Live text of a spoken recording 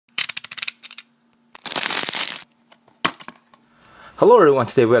Hello everyone,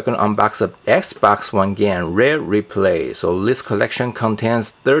 today we are going to unbox a Xbox One game, Rare Replay. So this collection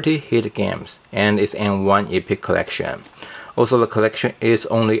contains 30 hit games and it's in one epic collection. Also the collection is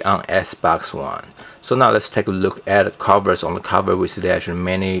only on Xbox One. So now let's take a look at the covers. On the cover we see there are actually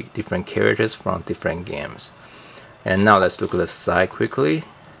many different characters from different games. And now let's look at the side quickly.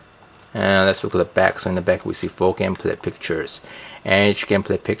 And let's look at the back. So in the back we see 4 gameplay pictures. And each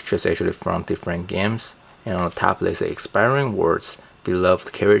gameplay picture is actually from different games. And on the top there's expiring words,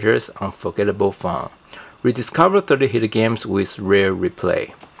 beloved characters, unforgettable fun. Rediscover 30 hit games with Rare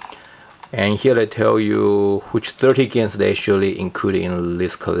Replay. And here they tell you which 30 games they actually included in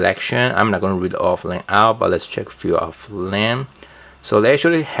this collection. I'm not going to read all of them out, but let's check a few of them. So they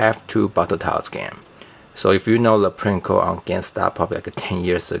actually have 2 Battletoads games. So if you know the prank code on GameStop probably like 10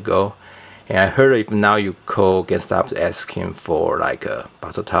 years ago, and I heard if now you call GameStop asking for like a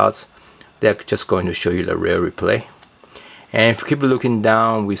Battletoads, they're just going to show you the Rare Replay. And if you keep looking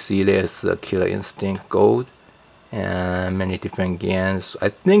down, we see there's a Killer Instinct Gold and many different games. I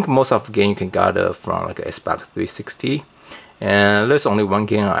think most of the game you can gather from like Xbox 360. And there's only one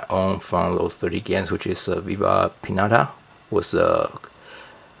game I own from those 30 games, which is Viva Pinata. Was the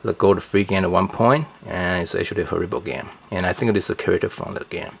gold free game at one point, and it's actually a horrible game. And I think it is a character from the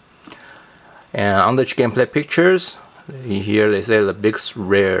game. And on the gameplay pictures, here they say the biggest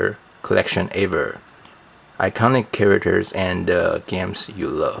rare collection ever. Iconic characters and games you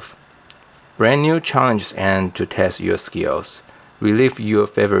love. Brand new challenges and to test your skills. Relive your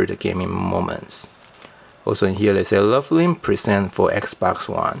favorite gaming moments. Also in here they say Lovelink present for Xbox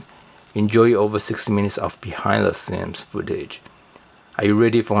One. Enjoy over 60 minutes of behind the scenes footage. Are you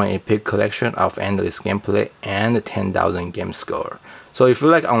ready for an epic collection of endless gameplay and 10,000 game score? So if you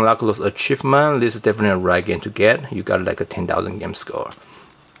like unlock those achievements, this is definitely a right game to get. You got like a 10,000 game score.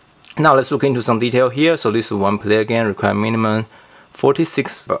 Now let's look into some detail here. So this is one player game, require minimum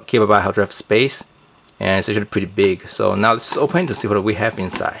 46 GB hard drive space, and it's actually pretty big. So now let's open to see what we have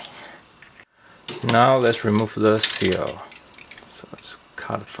inside. Now let's remove the seal. So let's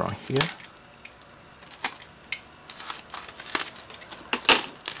cut it from here.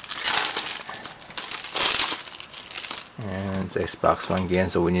 And the Xbox One game,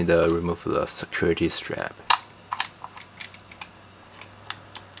 so we need to remove the security strap.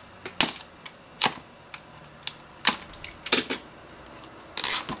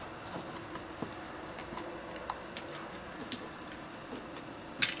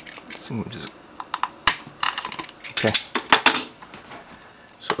 Okay,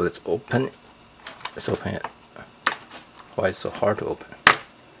 so let's open it. Let's open it. Why is it so hard to open?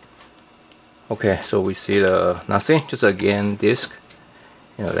 Okay, so we see the nothing, just a game disc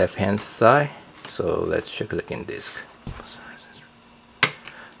in the left hand side. So let's check the game disc.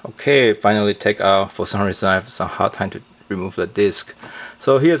 Okay, finally take out. For some reason I have some hard time to remove the disc.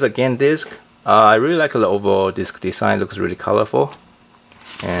 So here's a game disc. I really like the overall disc design, looks really colorful.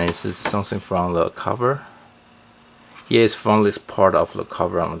 And this is something from the cover. Here is from this part of the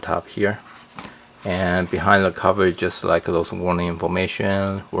cover on the top here. And behind the cover is just like those warning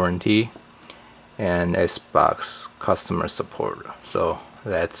information, warranty, and Xbox customer support. So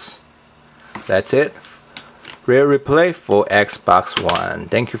that's it. Rare Replay for Xbox One.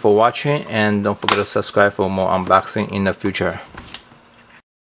 Thank you for watching, and don't forget to subscribe for more unboxing in the future.